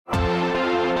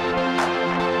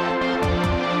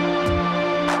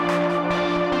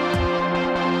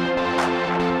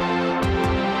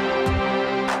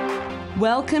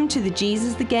Welcome to the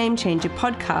Jesus the Game Changer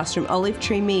podcast from Olive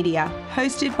Tree Media,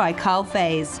 hosted by Carl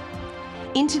Fays.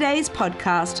 In today's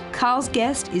podcast, Carl's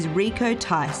guest is Rico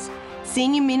Tice,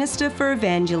 Senior Minister for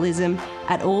Evangelism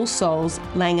at All Souls,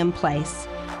 Langham Place,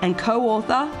 and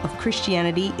co-author of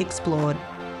Christianity Explored.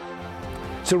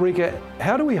 So Rico,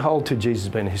 how do we hold to Jesus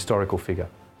being a historical figure?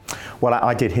 Well,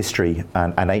 I did history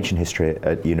and ancient history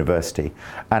at university,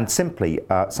 and simply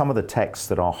some of the texts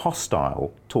that are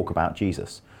hostile talk about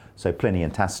Jesus. So Pliny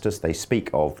and Tacitus, they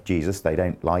speak of Jesus. They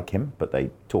don't like him, but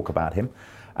they talk about him.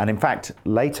 And in fact,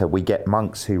 later we get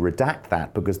monks who redact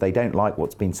that because they don't like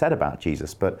what's been said about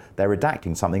Jesus, but they're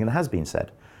redacting something that has been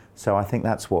said. So I think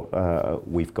that's what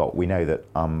we've got. We know that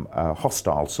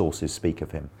hostile sources speak of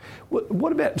him.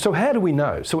 What about, so how do we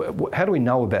know? So how do we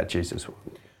know about Jesus?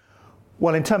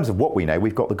 Well, in terms of what we know,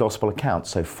 we've got the gospel accounts,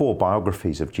 so 4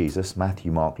 biographies of Jesus,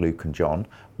 Matthew, Mark, Luke and John.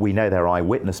 We know they're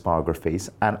eyewitness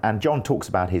biographies, and John talks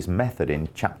about his method in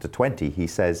chapter 20. He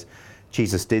says,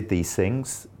 Jesus did these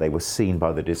things, they were seen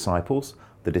by the disciples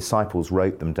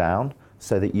wrote them down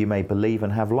so that you may believe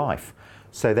and have life.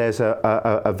 So there's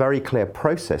a very clear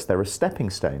process. There are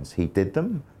stepping stones. He did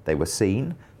them, they were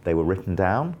seen, they were written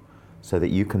down, so that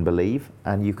you can believe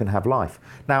and you can have life.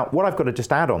 Now, what I've got to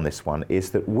just add on this one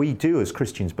is that we do, as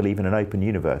Christians, believe in an open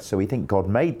universe. So we think God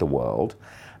made the world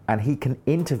and he can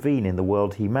intervene in the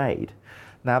world he made.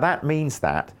 Now, that means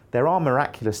that there are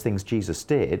miraculous things Jesus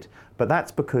did, but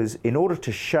that's because in order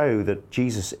to show that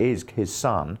Jesus is his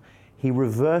son, he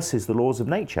reverses the laws of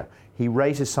nature. He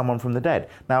raises someone from the dead.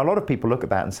 Now, a lot of people look at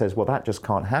that and says, well, that just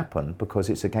can't happen because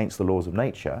it's against the laws of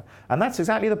nature. And that's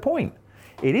exactly the point.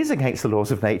 It is against the laws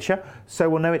of nature, so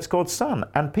we'll know it's God's son.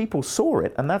 And people saw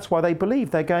it, and that's why they believe.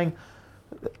 They're going,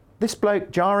 this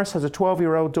bloke, Jairus, has a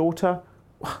 12-year-old daughter.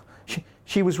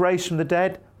 She was raised from the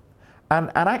dead.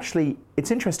 And actually, it's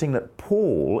interesting that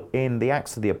Paul, in the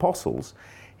Acts of the Apostles,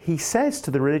 he says to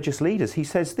the religious leaders, he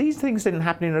says, these things didn't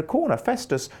happen in a corner.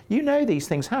 Festus, you know these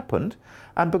things happened.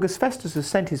 And because Festus has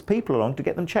sent his people along to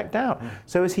get them checked out.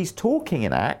 So as he's talking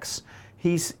in Acts,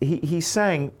 he's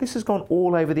saying this has gone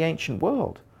all over the ancient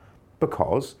world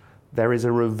because there is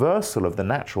a reversal of the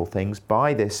natural things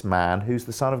by this man who's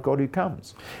the Son of God who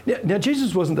comes. Now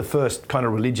Jesus wasn't the first kind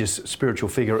of religious spiritual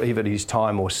figure either at his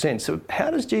time or since. So how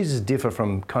does Jesus differ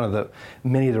from kind of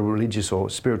many of the religious or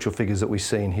spiritual figures that we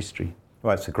see in history?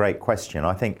 Well, it's a great question.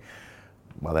 I think,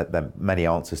 well, there are many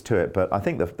answers to it, but I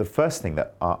think the first thing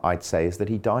that I'd say is that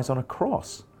he dies on a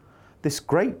cross. This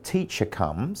great teacher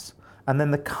comes, and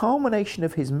then the culmination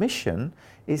of his mission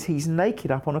is he's naked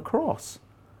up on a cross.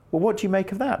 Well, what do you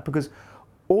make of that? Because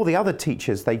all the other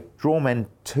teachers, they draw men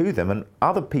to them and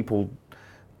other people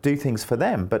do things for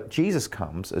them. But Jesus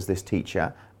comes as this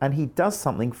teacher and he does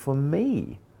something for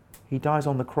me. He dies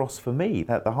on the cross for me.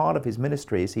 At the heart of his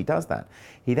ministry is he does that.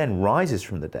 He then rises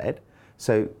from the dead.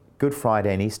 So Good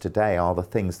Friday and Easter Day are the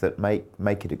things that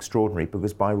make it extraordinary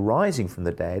because by rising from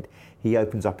the dead, he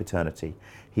opens up eternity.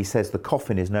 He says the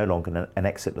coffin is no longer an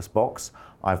exitless box.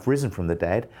 I've risen from the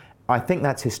dead. I think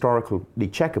that's historically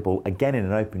checkable, again in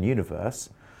an open universe.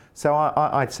 So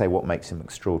I'd say what makes him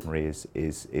extraordinary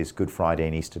is Good Friday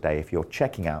and Easter Day. If you're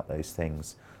checking out those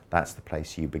things, that's the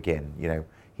place you begin. You know,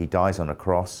 he dies on a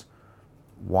cross.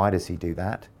 Why does he do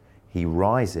that? He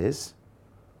rises.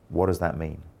 What does that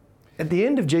mean? At the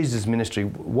end of Jesus' ministry,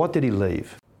 what did he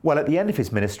leave? Well, at the end of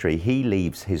his ministry, he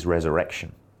leaves his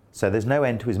resurrection. So there's no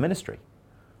end to his ministry.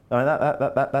 I mean,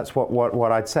 that's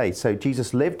what I'd say. So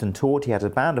Jesus lived and taught. He had a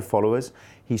band of followers.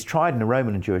 He's tried in a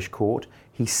Roman and Jewish court.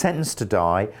 He's sentenced to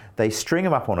die. They string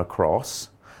him up on a cross.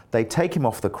 They take him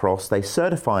off the cross. They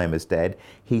certify him as dead.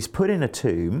 He's put in a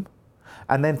tomb.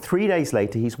 And then 3 days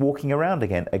later, he's walking around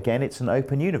again. Again, it's an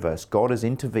open universe. God has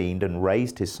intervened and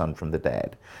raised his son from the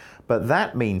dead. But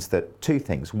that means that 2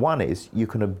 things. One is you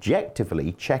can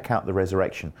objectively check out the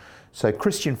resurrection. So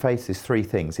Christian faith is 3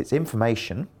 things. It's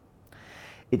information,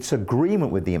 it's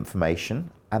agreement with the information,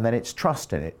 and then it's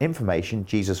trust in it. Information,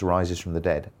 Jesus rises from the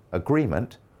dead.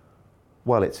 Agreement,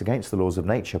 well, it's against the laws of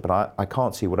nature, but I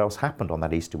can't see what else happened on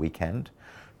that Easter weekend.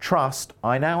 Trust,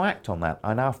 I now act on that.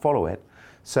 I now follow it.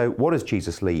 So what does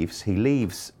Jesus leave? He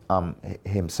leaves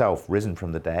himself risen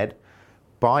from the dead.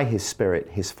 By his Spirit,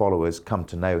 his followers come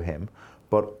to know him.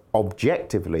 But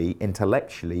objectively,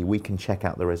 intellectually, we can check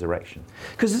out the resurrection.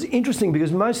 Because it's interesting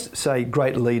because most, say,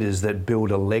 great leaders that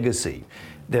build a legacy,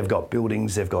 they've got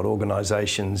buildings, they've got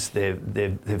organisations,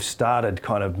 they've started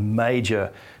kind of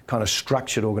major, kind of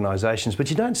structured organisations, but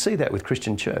you don't see that with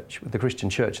Christian church, with the Christian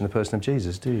church and the person of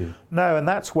Jesus, do you? No, and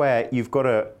that's where you've got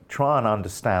to try and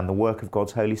understand the work of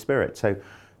God's Holy Spirit. So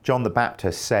John the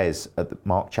Baptist says at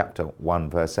Mark chapter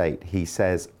 1 verse 8, he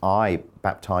says, I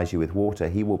baptize you with water,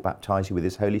 he will baptize you with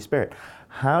his Holy Spirit.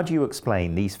 How do you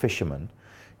explain these fishermen?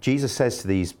 Jesus says to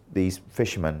these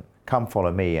fishermen, come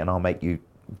follow me and I'll make you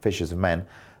fishers of men.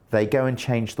 They go and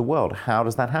change the world. How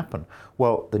does that happen?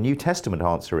 Well, the New Testament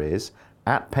answer is,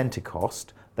 at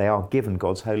Pentecost, they are given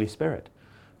God's Holy Spirit.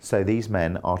 So these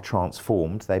men are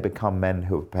transformed. They become men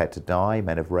who are prepared to die,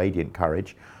 men of radiant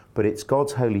courage. But it's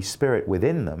God's Holy Spirit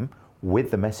within them,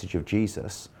 with the message of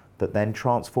Jesus, that then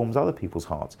transforms other people's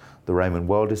hearts. The Roman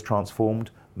world is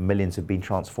transformed. Millions have been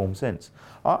transformed since.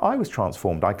 I was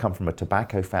transformed. I come from a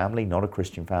tobacco family, not a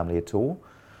Christian family at all.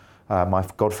 My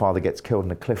godfather gets killed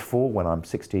in a cliff fall when I'm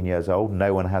 16 years old.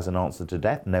 No one has an answer to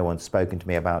death. No one's spoken to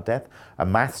me about death. A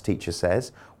maths teacher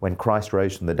says, when Christ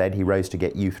rose from the dead, he rose to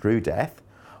get you through death.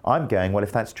 I'm going, well,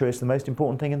 if that's true, it's the most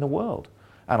important thing in the world.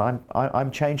 And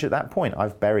I'm changed at that point.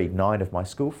 I've buried 9 of my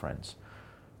school friends.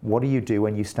 What do you do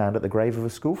when you stand at the grave of a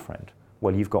school friend?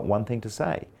 Well, you've got one thing to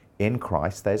say. In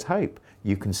Christ, there's hope.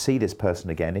 You can see this person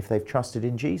again if they've trusted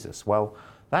in Jesus. Well,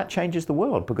 that changes the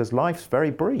world because life's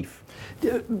very brief.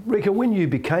 Rika, when you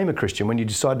became a Christian, when you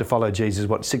decided to follow Jesus,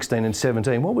 16 and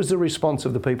 17, what was the response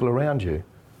of the people around you?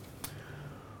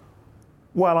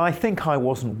 Well, I think I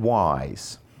wasn't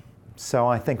wise. So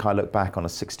I think I look back on a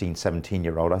 16,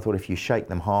 17-year-old, I thought if you shake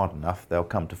them hard enough, they'll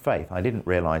come to faith. I didn't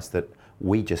realise that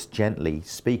we just gently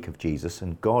speak of Jesus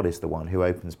and God is the one who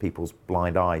opens people's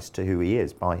blind eyes to who he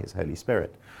is by his Holy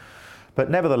Spirit. But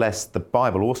nevertheless, the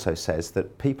Bible also says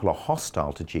that people are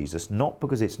hostile to Jesus, not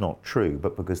because it's not true,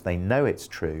 but because they know it's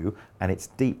true and it's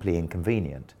deeply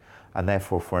inconvenient. And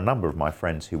therefore, for a number of my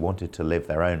friends who wanted to live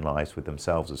their own lives with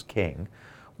themselves as king,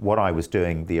 what I was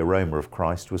doing, the aroma of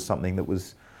Christ, was something that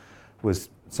was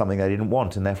something they didn't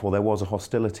want, and therefore there was a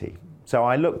hostility. So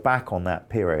I look back on that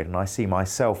period and I see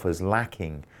myself as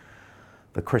lacking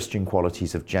the Christian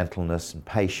qualities of gentleness and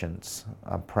patience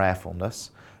and prayerfulness,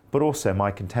 but also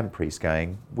my contemporaries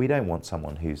going, we don't want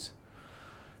someone who's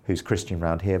Christian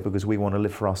around here because we want to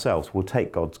live for ourselves. We'll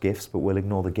take God's gifts, but we'll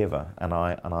ignore the giver. And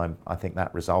I think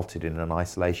that resulted in an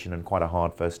isolation and quite a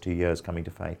hard first 2 years coming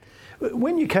to faith.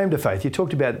 When you came to faith, you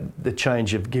talked about the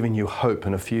change of giving you hope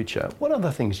and a future. What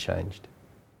other things changed?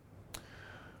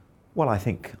 Well, I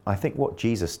think what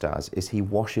Jesus does is he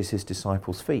washes his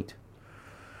disciples' feet.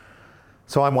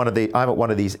 So I'm at one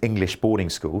of these English boarding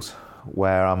schools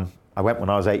where I went when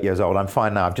I was 8 years old. I'm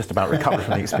fine now. I've just about recovered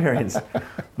from the experience.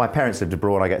 My parents lived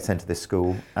abroad. I get sent to this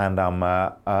school, and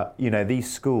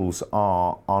these schools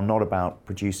are not about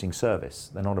producing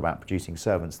service. They're not about producing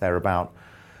servants. They're about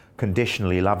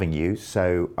conditionally loving you.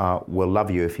 So we'll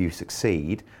love you if you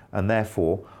succeed, and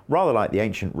therefore, rather like the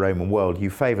ancient Roman world, you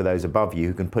favour those above you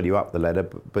who can pull you up the ladder,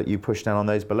 but you push down on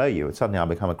those below you. And suddenly, I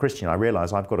become a Christian. I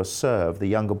realise I've got to serve the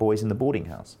younger boys in the boarding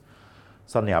house.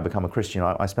 Suddenly I become a Christian.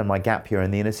 I spend my gap year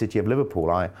in the inner city of Liverpool.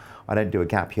 I don't do a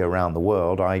gap year around the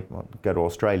world. I go to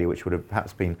Australia, which would have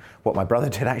perhaps been what my brother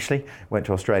did actually, went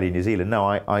to Australia, New Zealand. No,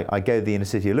 I go to the inner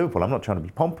city of Liverpool. I'm not trying to be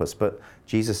pompous, but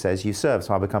Jesus says you serve.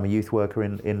 So I become a youth worker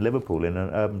in Liverpool, in an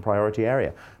urban priority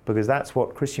area, because that's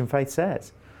what Christian faith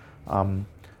says.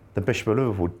 The Bishop of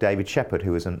Liverpool, David Shepherd,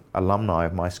 who was an alumni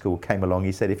of my school, came along.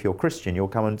 He said, if you're Christian, you'll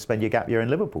come and spend your gap year in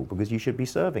Liverpool because you should be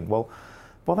serving. Well,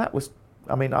 that was...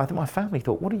 I think my family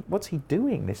thought, what's he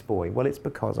doing, this boy? Well, it's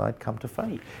because I'd come to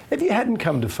faith. If you hadn't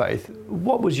come to faith,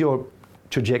 what was your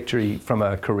trajectory from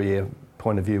a career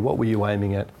point of view? What were you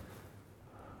aiming at?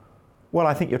 Well,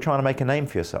 I think you're trying to make a name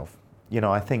for yourself.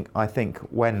 I think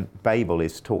when Babel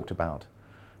is talked about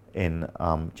in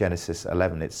Genesis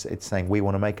 11, it's saying we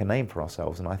want to make a name for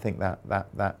ourselves. And I think that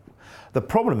the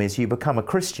problem is you become a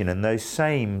Christian and those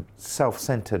same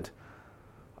self-centered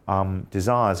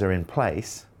desires are in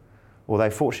place.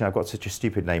 Although fortunately I've got such a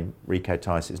stupid name, Rico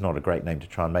Tice, it's not a great name to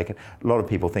try and make it. A lot of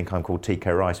people think I'm called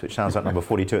Tico Rice, which sounds like number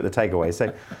 42 at the takeaway.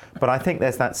 So, but I think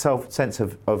there's that sense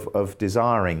of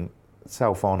desiring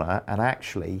self-honour, and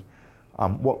actually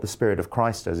what the Spirit of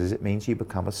Christ does is it means you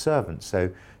become a servant.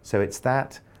 So it's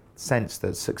that sense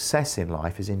that success in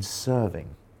life is in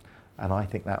serving. And I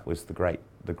think that was the great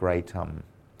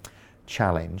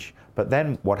challenge. But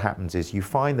then what happens is you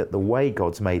find that the way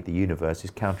God's made the universe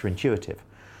is counterintuitive.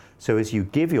 So as you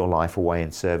give your life away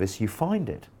in service, you find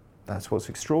it. That's what's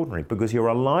extraordinary, because you're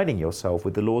aligning yourself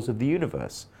with the laws of the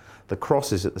universe. The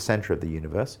cross is at the centre of the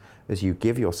universe. As you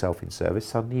give yourself in service,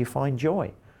 suddenly you find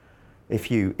joy. If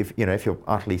you're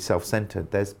utterly self-centered,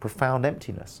 there's profound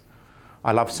emptiness.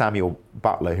 I love Samuel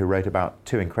Butler, who wrote about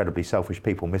two incredibly selfish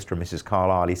people, Mr. and Mrs.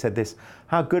 Carlyle. He said this: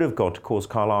 how good of God to cause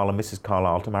Carlyle and Mrs.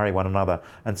 Carlyle to marry one another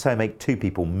and so make two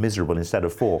people miserable instead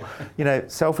of four.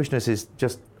 Selfishness is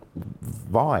just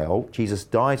vile. Jesus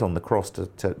dies on the cross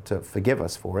to forgive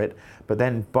us for it, but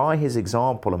then by his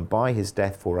example and by his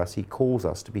death for us, he calls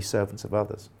us to be servants of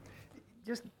others.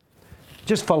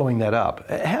 Just following that up,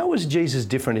 how was Jesus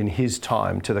different in his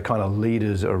time to the kind of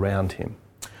leaders around him?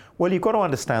 Well, you've got to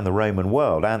understand the Roman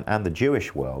world and the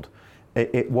Jewish world.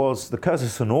 It was the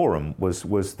cursus honorum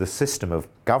was the system of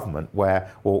government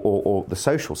where, or the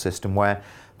social system where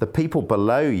the people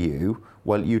below you,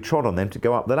 well, you trod on them to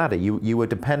go up the ladder. You were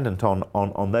dependent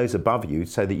on those above you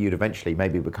so that you'd eventually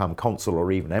maybe become consul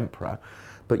or even emperor,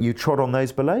 but you trod on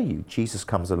those below you. Jesus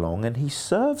comes along and he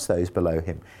serves those below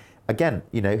him. Again,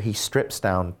 he strips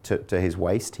down to his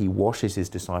waist. He washes his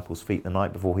disciples' feet the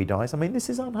night before he dies. I mean, this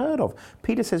is unheard of.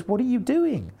 Peter says, what are you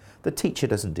doing? The teacher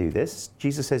doesn't do this.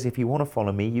 Jesus says, if you want to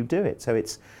follow me, you do it. So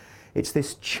it's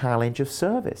this challenge of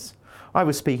service. I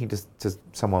was speaking to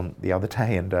someone the other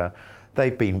day, and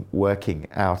they've been working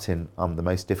out in the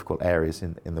most difficult areas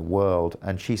in the world.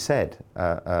 And she said,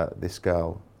 this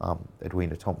girl,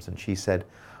 Edwina Thompson, she said,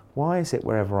 why is it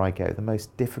wherever I go, the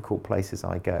most difficult places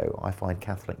I go, I find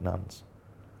Catholic nuns?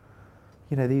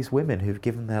 These women who've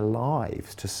given their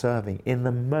lives to serving in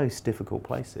the most difficult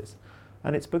places.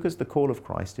 And it's because the call of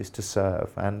Christ is to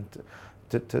serve and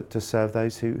to serve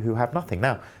those who have nothing.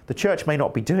 Now, the church may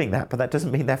not be doing that, but that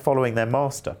doesn't mean they're following their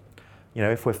master.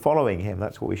 If we're following him,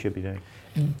 that's what we should be doing.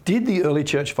 Did the early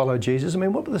church follow Jesus? I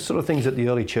mean, what were the sort of things that the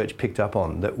early church picked up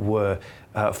on that were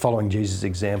following Jesus'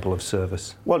 example of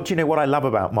service? Well, do you know what I love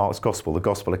about Mark's gospel, the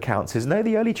gospel accounts, is no,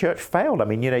 the early church failed. I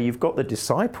mean, you've got the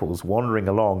disciples wandering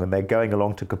along and they're going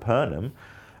along to Capernaum,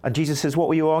 and Jesus says, what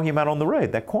were you arguing about on the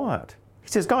road? They're quiet. He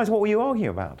says, guys, what were you arguing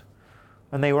about?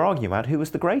 And they were arguing about who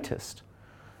was the greatest.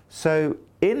 So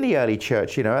in the early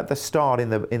church, at the start in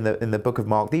the book of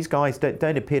Mark, these guys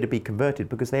don't appear to be converted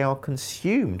because they are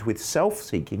consumed with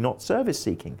self-seeking, not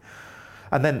service-seeking.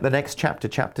 And then the next chapter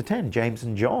 10, James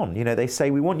and John, they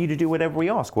say, we want you to do whatever we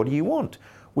ask. What do you want?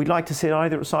 We'd like to sit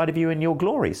either side of you in your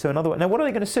glory. So in other words, now what are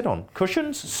they going to sit on?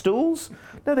 Cushions? Stools?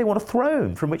 No, they want a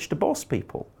throne from which to boss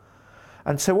people.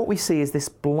 And so what we see is this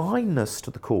blindness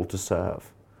to the call to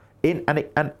serve. And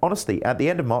honestly, at the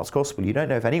end of Mark's Gospel, you don't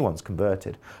know if anyone's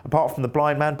converted. Apart from the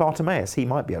blind man Bartimaeus, he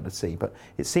might be able to see, but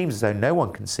it seems as though no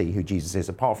one can see who Jesus is,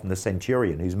 apart from the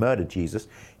centurion who's murdered Jesus.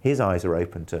 His eyes are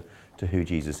open to who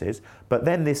Jesus is. But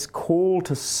then this call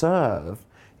to serve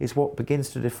is what begins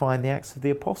to define the Acts of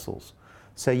the Apostles.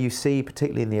 So you see,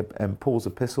 particularly in Paul's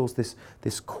epistles,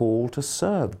 this call to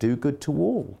serve, do good to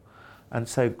all. And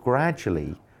so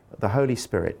gradually, the Holy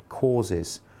Spirit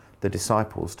causes the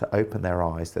disciples to open their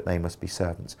eyes that they must be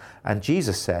servants. And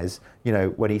Jesus says,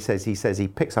 when he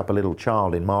picks up a little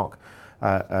child in Mark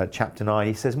chapter 9,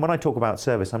 he says, when I talk about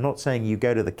service, I'm not saying you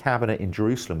go to the cabinet in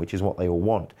Jerusalem, which is what they all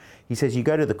want. He says you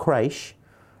go to the creche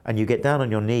and you get down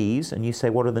on your knees and you say,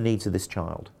 what are the needs of this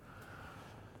child?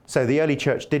 So the early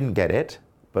church didn't get it,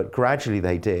 but gradually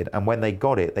they did. And when they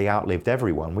got it, they outlived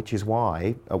everyone, which is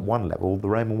why, at one level, the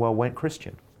Roman world went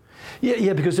Christian.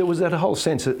 Yeah, because there was that whole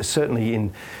sense, certainly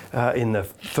in the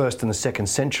first and the second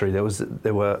century, there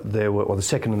were, or the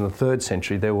second and the third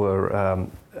century, there were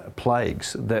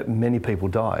plagues that many people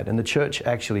died, and the church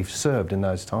actually served in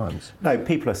those times. No,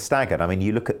 people are staggered. I mean,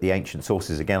 you look at the ancient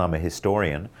sources, again, I'm a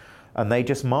historian, and they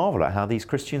just marvel at how these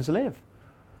Christians live.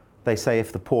 They say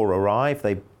if the poor arrive,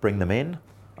 they bring them in.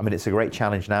 I mean, it's a great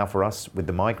challenge now for us with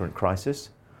the migrant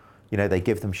crisis. They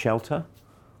give them shelter.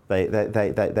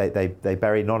 They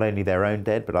bury not only their own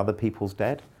dead, but other people's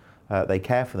dead. They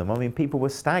care for them. I mean, people were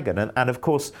staggered. And of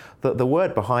course, the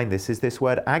word behind this is this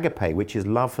word agape, which is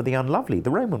love for the unlovely. The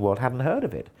Roman world hadn't heard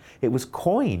of it. It was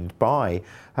coined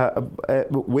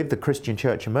with the Christian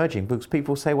church emerging, because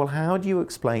people say, well, how do you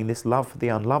explain this love for the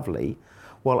unlovely?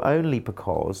 Well, only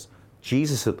because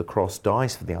Jesus at the cross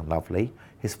dies for the unlovely.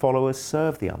 His followers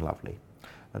serve the unlovely.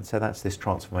 And so that's this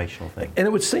transformational thing. And it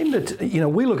would seem that,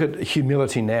 we look at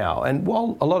humility now, and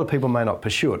while a lot of people may not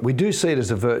pursue it, we do see it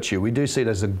as a virtue, we do see it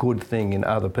as a good thing in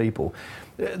other people.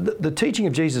 The teaching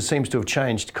of Jesus seems to have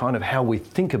changed kind of how we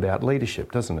think about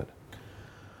leadership, doesn't it?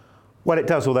 Well, it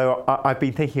does, although I've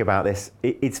been thinking about this.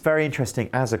 It's very interesting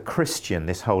as a Christian,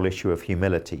 this whole issue of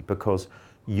humility, because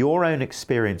your own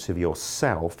experience of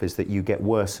yourself is that you get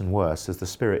worse and worse as the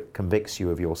Spirit convicts you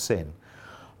of your sin.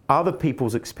 Other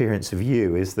people's experience of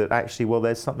you is that actually, well,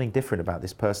 there's something different about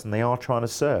this person. They are trying to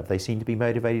serve. They seem to be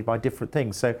motivated by different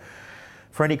things. So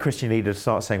for any Christian leader to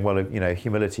start saying, well,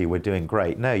 humility, we're doing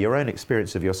great. No, your own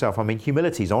experience of yourself. I mean,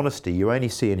 humility is honesty. You only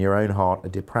see in your own heart a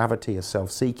depravity, a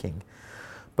self-seeking.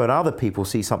 But other people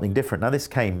see something different. Now, this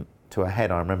came to a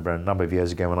head, I remember, a number of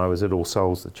years ago when I was at All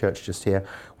Souls, the church just here.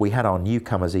 We had our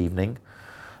newcomers evening,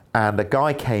 and a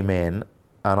guy came in,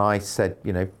 and I said,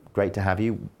 great to have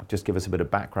you. Just give us a bit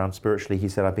of background spiritually. He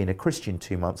said, I've been a Christian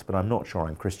 2 months, but I'm not sure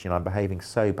I'm Christian. I'm behaving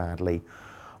so badly.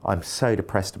 I'm so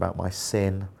depressed about my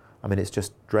sin. I mean, it's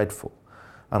just dreadful.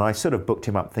 And I sort of booked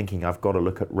him up thinking, I've got to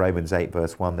look at Romans 8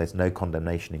 verse 1. There's no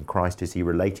condemnation in Christ. Is he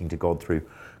relating to God through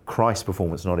Christ's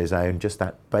performance, not his own? Just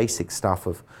that basic stuff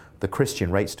of the Christian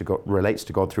relates to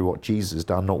God through what Jesus has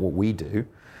done, not what we do.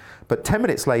 But 10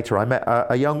 minutes later, I met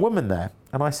a young woman there.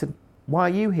 And I said, why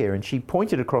are you here? And she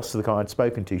pointed across to the guy I'd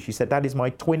spoken to. She said, that is my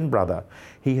twin brother.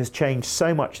 He has changed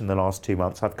so much in the last 2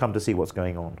 months. I've come to see what's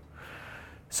going on.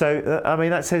 So, I mean,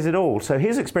 that says it all. So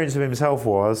his experience of himself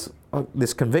was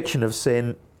this conviction of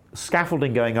sin,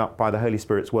 scaffolding going up by the Holy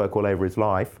Spirit's work all over his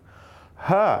life.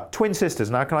 Her twin sisters,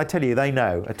 now can I tell you, they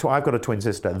know. I've got a twin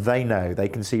sister. They know. They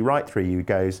can see right through you.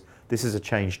 Goes, this is a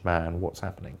changed man. What's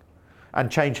happening?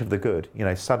 And change for the good. You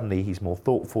know, suddenly he's more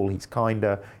thoughtful, he's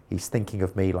kinder, he's thinking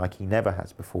of me like he never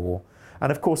has before.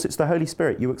 And of course, it's the Holy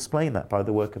Spirit. You explain that by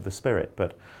the work of the Spirit.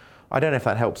 But I don't know if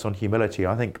that helps on humility.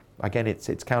 I think, again, it's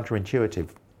counterintuitive.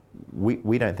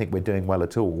 We don't think we're doing well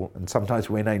at all, and sometimes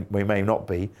we may not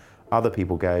be. Other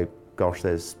people go, gosh,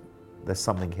 there's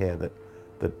something here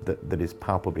that is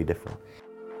palpably different.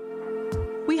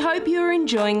 We hope you are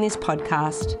enjoying this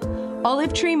podcast.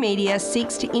 Olive Tree Media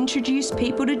seeks to introduce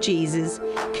people to Jesus,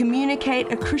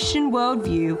 communicate a Christian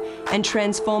worldview, and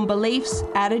transform beliefs,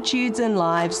 attitudes, and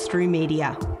lives through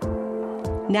media.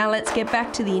 Now let's get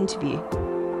back to the interview.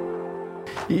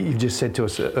 You just said to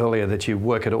us earlier that you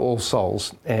work at All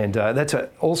Souls, and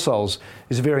All Souls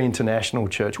is a very international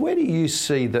church. Where do you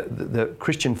see the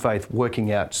Christian faith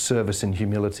working out service and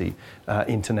humility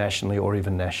internationally or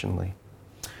even nationally?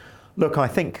 Look, I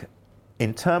think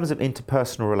in terms of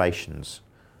interpersonal relations,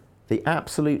 the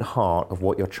absolute heart of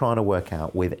what you're trying to work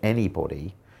out with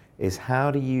anybody is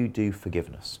how do you do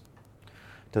forgiveness?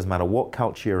 Doesn't matter what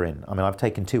culture you're in. I mean, I've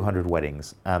taken 200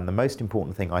 weddings, and the most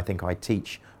important thing I think I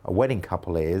teach a wedding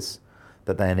couple is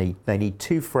that they need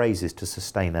 2 phrases to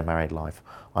sustain their married life.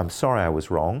 I'm sorry I was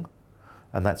wrong,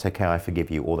 and that's okay, I forgive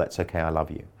you, or that's okay, I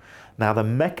love you. Now, the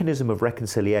mechanism of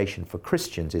reconciliation for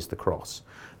Christians is the cross.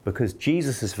 Because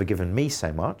Jesus has forgiven me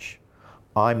so much,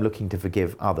 I'm looking to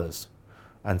forgive others.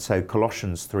 And so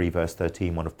Colossians 3 verse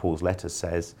 13, one of Paul's letters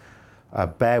says,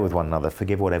 bear with one another,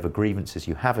 forgive whatever grievances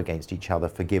you have against each other,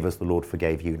 forgive as the Lord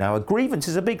forgave you. Now, a grievance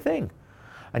is a big thing.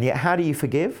 And yet, how do you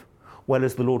forgive? Well,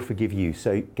 as the Lord forgave you.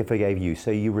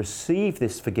 So you receive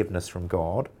this forgiveness from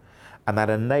God, and that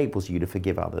enables you to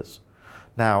forgive others.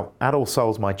 Now, at All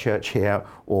Souls, my church here,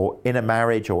 or in a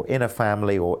marriage, or in a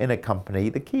family, or in a company,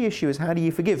 the key issue is how do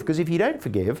you forgive? Because if you don't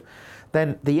forgive,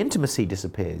 then the intimacy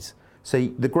disappears. So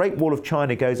the Great Wall of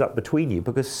China goes up between you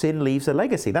because sin leaves a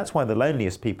legacy. That's why the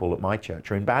loneliest people at my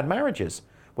church are in bad marriages,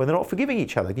 when they're not forgiving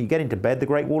each other. You get into bed, the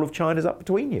Great Wall of China is up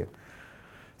between you.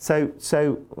 So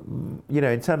you know,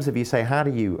 in terms of you say, how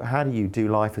do you do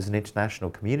life as an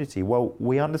international community? Well,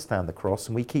 we understand the cross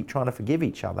and we keep trying to forgive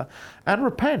each other and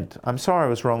repent. I'm sorry I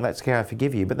was wrong, that's okay, I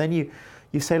forgive you. But then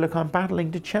you say, look, I'm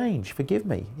battling to change, forgive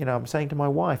me. You know, I'm saying to my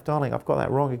wife, darling, I've got that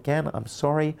wrong again, I'm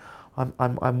sorry.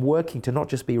 I'm working to not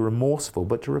just be remorseful,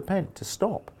 but to repent, to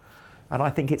stop. And I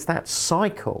think it's that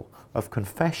cycle of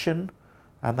confession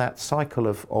and that cycle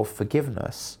of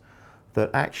forgiveness that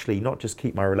actually not just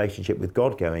keep my relationship with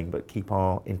God going, but keep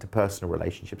our interpersonal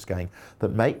relationships going, that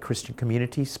make Christian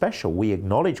communities special. We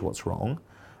acknowledge what's wrong,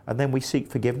 and then we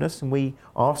seek forgiveness and we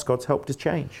ask God's help to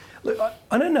change. Look,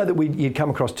 I don't know that you'd come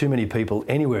across too many people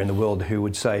anywhere in the world who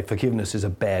would say forgiveness is a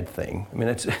bad thing. I mean,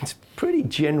 it's pretty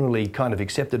generally kind of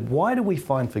accepted. Why do we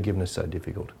find forgiveness so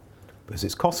difficult? Because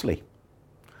it's costly.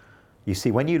 You see,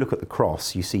 when you look at the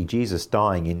cross, you see Jesus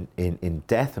dying in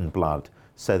death and blood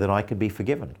so that I can be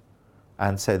forgiven.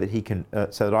 And so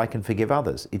that I can forgive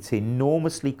others. It's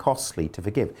enormously costly to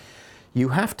forgive. You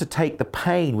have to take the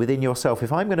pain within yourself.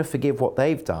 If I'm going to forgive what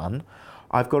they've done,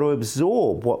 I've got to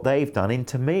absorb what they've done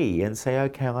into me and say,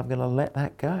 okay, I'm going to let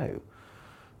that go.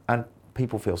 And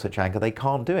people feel such anger, they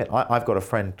can't do it. I've got a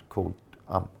friend called,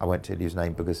 I won't tell you his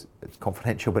name because it's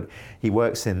confidential, but he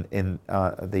works in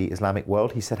the Islamic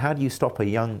world. He said, how do you stop a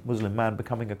young Muslim man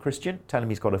becoming a Christian? Tell him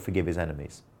he's got to forgive his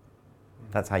enemies.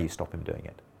 That's how you stop him doing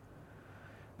it.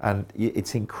 And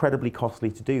it's incredibly costly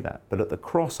to do that. But at the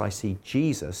cross, I see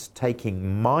Jesus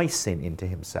taking my sin into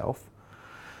himself.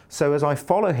 So as I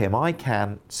follow him, I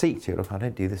can seek to, look, I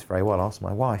don't do this very well, ask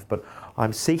my wife, but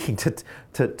I'm seeking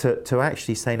to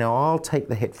actually say, no, I'll take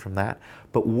the hit from that.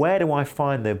 But where do I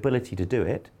find the ability to do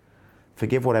it?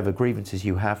 Forgive whatever grievances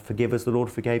you have, forgive as the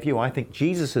Lord forgave you. I think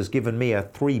Jesus has given me a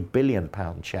 £3 billion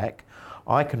check.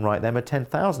 I can write them a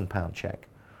 £10,000 check.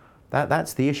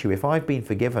 That's the issue. If I've been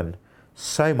forgiven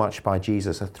so much by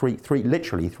Jesus,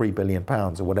 literally £3 billion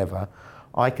or whatever,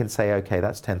 I can say, okay,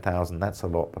 that's 10,000, that's a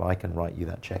lot, but I can write you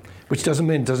that check. Which doesn't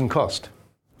mean it doesn't cost.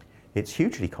 It's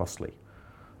hugely costly.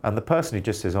 And the person who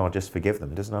just says, oh, just forgive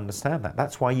them, doesn't understand that.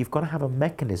 That's why you've got to have a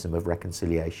mechanism of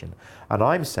reconciliation. And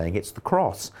I'm saying it's the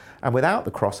cross. And without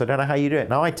the cross, I don't know how you do it.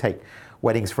 Now, I take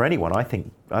weddings for anyone. I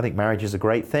think marriage is a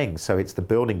great thing. So it's the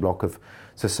building block of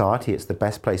society. It's the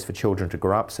best place for children to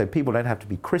grow up. So people don't have to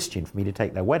be Christian for me to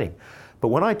take their wedding. But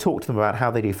when I talk to them about how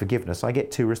they do forgiveness, I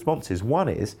get two responses. One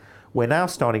is, we're now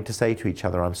starting to say to each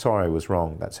other, I'm sorry I was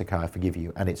wrong. That's okay, I forgive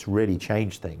you. And it's really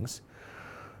changed things.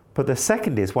 But the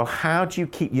second is, well, how do you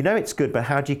keep, you know it's good, but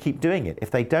how do you keep doing it?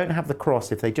 If they don't have the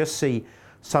cross, if they just see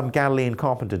some Galilean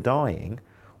carpenter dying,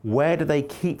 where do they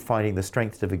keep finding the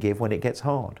strength to forgive when it gets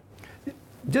hard?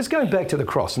 Just going back to the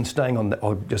cross and staying on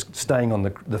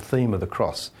the theme of the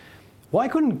cross, why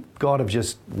couldn't God have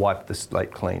just wiped the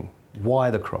slate clean?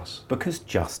 Why the cross? Because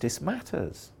justice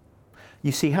matters.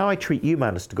 You see, how I treat you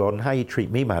matters to God, and how you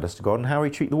treat me matters to God, and how we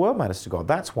treat the world matters to God.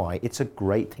 That's why it's a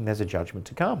great thing there's a judgment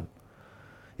to come.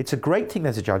 It's a great thing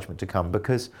there's a judgment to come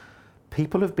because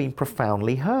people have been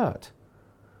profoundly hurt.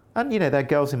 And, you know, there are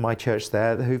girls in my church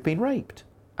there who've been raped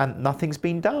and nothing's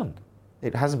been done.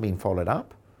 It hasn't been followed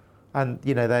up. And,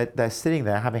 you know, they're sitting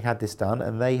there having had this done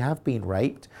and they have been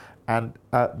raped and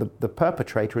the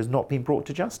perpetrator has not been brought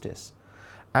to justice.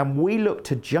 And we look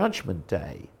to Judgment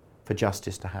Day for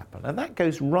justice to happen. And that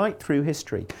goes right through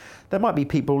history. There might be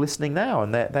people listening now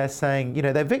and they're saying, you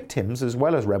know, they're victims as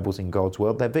well as rebels in God's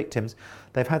world. They're victims.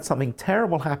 They've had something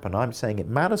terrible happen. I'm saying it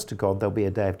matters to God. There'll be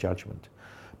a day of judgment.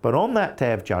 But on that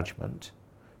day of judgment,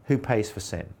 who pays for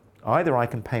sin? Either I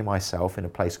can pay myself in a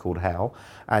place called hell,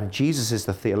 and Jesus is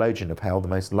the theologian of hell, the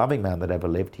most loving man that ever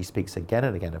lived. He speaks again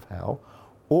and again of hell.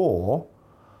 Or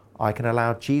I can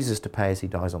allow Jesus to pay as he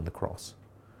dies on the cross.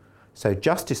 So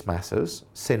justice matters,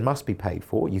 sin must be paid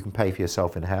for. You can pay for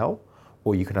yourself in hell,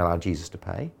 or you can allow Jesus to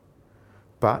pay.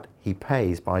 But he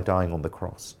pays by dying on the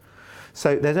cross.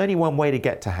 So there's only one way to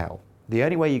get to hell. The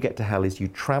only way you get to hell is you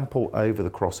trample over the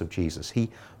cross of Jesus. He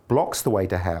blocks the way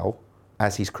to hell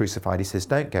as he's crucified. He says,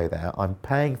 don't go there. I'm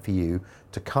paying for you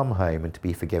to come home and to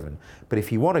be forgiven. But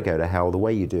if you want to go to hell, the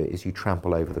way you do it is you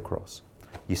trample over the cross.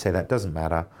 You say, that doesn't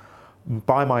matter.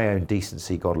 By my own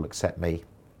decency, God will accept me.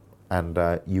 And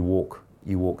you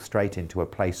walk straight into a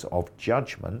place of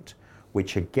judgment,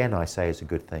 which again I say is a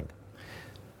good thing.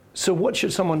 So what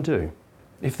should someone do?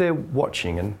 If they're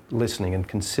watching and listening and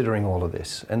considering all of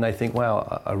this and they think,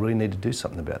 wow, I really need to do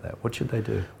something about that, what should they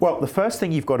do? Well, the first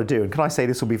thing you've got to do, and can I say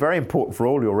this will be very important for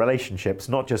all your relationships,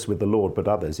 not just with the Lord but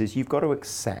others, is you've got to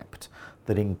accept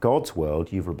that in God's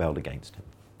world you've rebelled against him.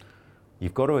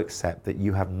 You've got to accept that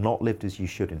you have not lived as you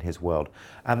should in his world.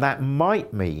 And that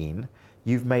might mean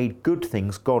you've made good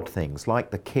things God things, like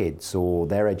the kids or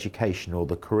their education or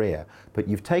the career, but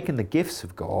you've taken the gifts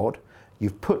of God,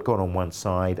 you've put God on one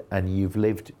side, and you've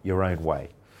lived your own way.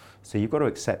 So you've got to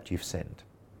accept you've sinned.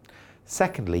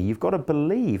 Secondly, you've got to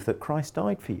believe that Christ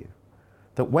died for you.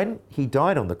 That when he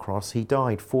died on the cross, he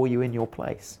died for you in your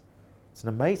place. It's an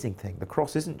amazing thing. The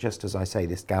cross isn't just, as I say,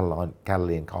 this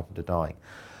Galilean carpenter dying.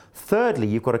 Thirdly,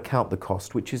 you've got to count the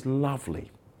cost, which is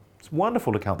lovely. It's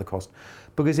wonderful to count the cost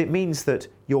because it means that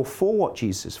you're for what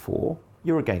Jesus is for,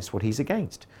 you're against what he's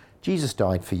against. Jesus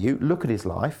died for you. Look at his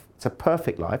life. It's a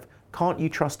perfect life. Can't you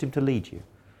trust him to lead you?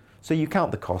 So you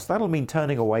count the cost. That'll mean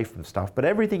turning away from stuff, but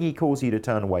everything he calls you to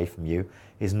turn away from you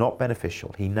is not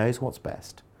beneficial. He knows what's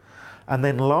best. And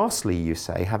then lastly, you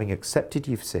say, having accepted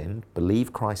you've sinned,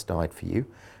 believe Christ died for you,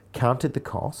 counted the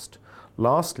cost.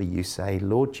 Lastly, you say,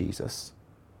 Lord Jesus,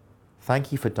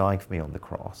 thank you for dying for me on the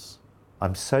cross.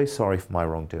 I'm so sorry for my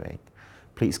wrongdoing.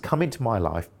 Please come into my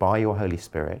life by your Holy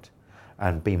Spirit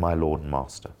and be my Lord and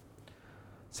Master.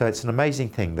 So it's an amazing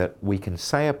thing that we can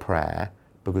say a prayer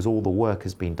because all the work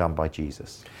has been done by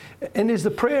Jesus. And is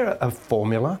the prayer a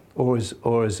formula or is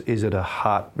it a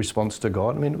heart response to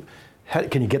God? I mean,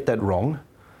 can you get that wrong?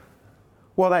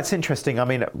 Well, that's interesting. I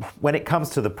mean, when it comes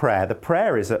to the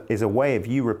prayer is a way of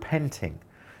you repenting.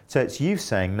 So it's you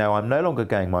saying, no, I'm no longer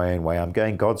going my own way, I'm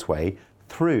going God's way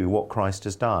through what Christ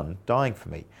has done, dying for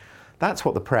me. That's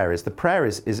what the prayer is. The prayer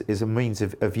is a means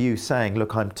of you saying,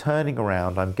 look, I'm turning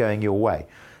around, I'm going your way.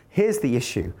 Here's the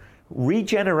issue.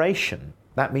 Regeneration,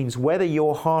 that means whether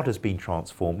your heart has been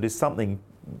transformed, is something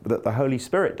that the Holy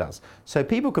Spirit does. So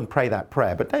people can pray that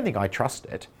prayer, but don't think I trust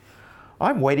it.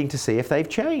 I'm waiting to see if they've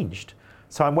changed.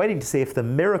 So I'm waiting to see if the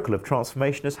miracle of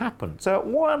transformation has happened. So at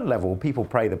one level, people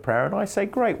pray the prayer and I say,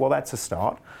 great, well, that's a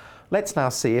start. Let's now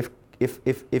see if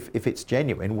it's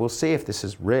genuine. We'll see if this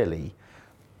is really,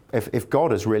 if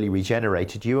God has really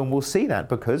regenerated you, and we'll see that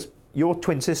because your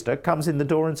twin sister comes in the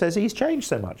door and says he's changed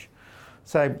so much.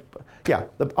 So, yeah,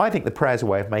 I think the prayer's a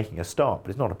way of making a start, but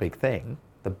it's not a big thing.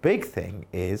 The big thing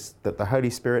is that the Holy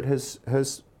Spirit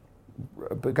has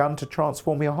begun to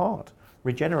transform your heart,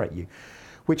 regenerate you,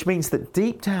 which means that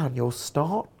deep down you'll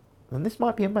start, and this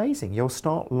might be amazing, you'll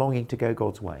start longing to go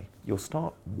God's way. You'll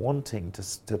start wanting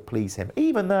to please Him,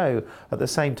 even though at the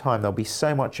same time there'll be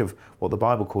so much of what the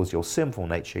Bible calls your sinful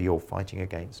nature you're fighting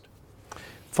against.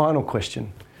 Final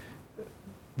question.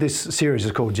 This series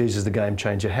is called Jesus the Game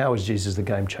Changer. How is Jesus the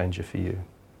game changer for you?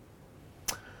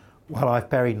 Well, I've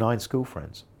buried 9 school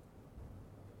friends.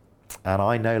 And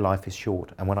I know life is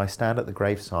short. And when I stand at the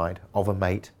graveside of a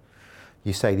mate,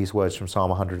 you say these words from Psalm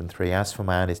 103, "As for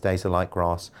man, his days are like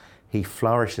grass. He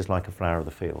flourishes like a flower of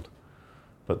the field.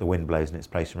 But the wind blows in its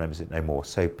place and remembers it no more."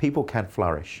 So people can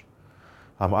flourish.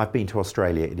 I've been to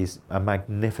Australia. It is a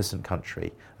magnificent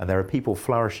country. And there are people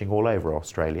flourishing all over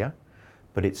Australia.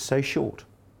 But it's so short.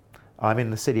 I'm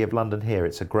in the city of London here.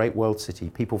 It's a great world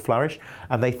city. People flourish.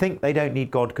 And they think they don't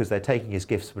need God because they're taking His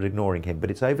gifts but ignoring Him.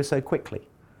 But it's over so quickly.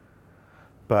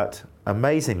 But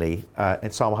amazingly,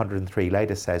 in Psalm 103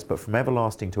 later says, "But from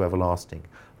everlasting to everlasting,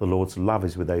 the Lord's love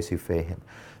is with those who fear Him."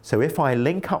 So if I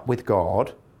link up with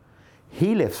God,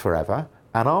 He lives forever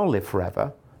and I'll live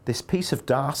forever. This piece of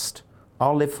dust,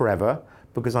 I'll live forever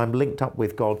because I'm linked up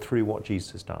with God through what Jesus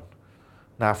has done.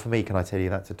 Now for me, can I tell you,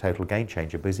 that's a total game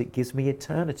changer because it gives me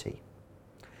eternity.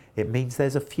 It means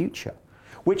there's a future,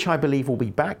 which I believe will be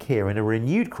back here in a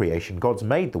renewed creation. God's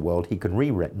made the world, He can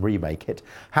remake it.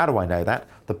 How do I know that?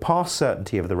 The past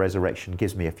certainty of the resurrection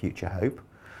gives me a future hope.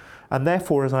 And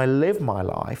therefore, as I live my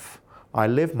life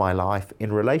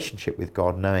in relationship with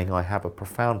God, knowing I have a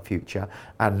profound future.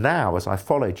 And now, as I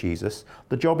follow Jesus,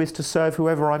 the job is to serve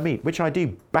whoever I meet, which I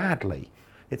do badly.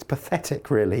 It's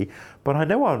pathetic, really. But I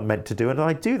know what I'm meant to do, and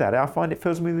I do that. I find it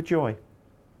fills me with joy.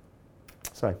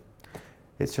 So,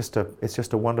 it's just a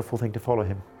wonderful thing to follow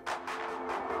Him.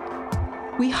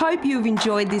 We hope you've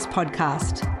enjoyed this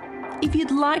podcast. If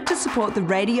you'd like to support the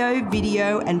radio,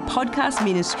 video and podcast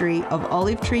ministry of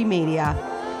Olive Tree Media,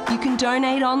 you can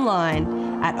donate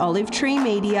online at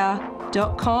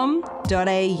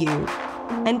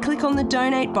oliveTreeMedia.com.au and click on the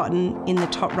donate button in the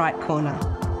top right corner.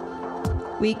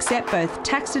 We accept both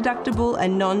tax-deductible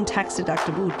and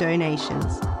non-tax-deductible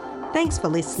donations. Thanks for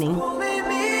listening.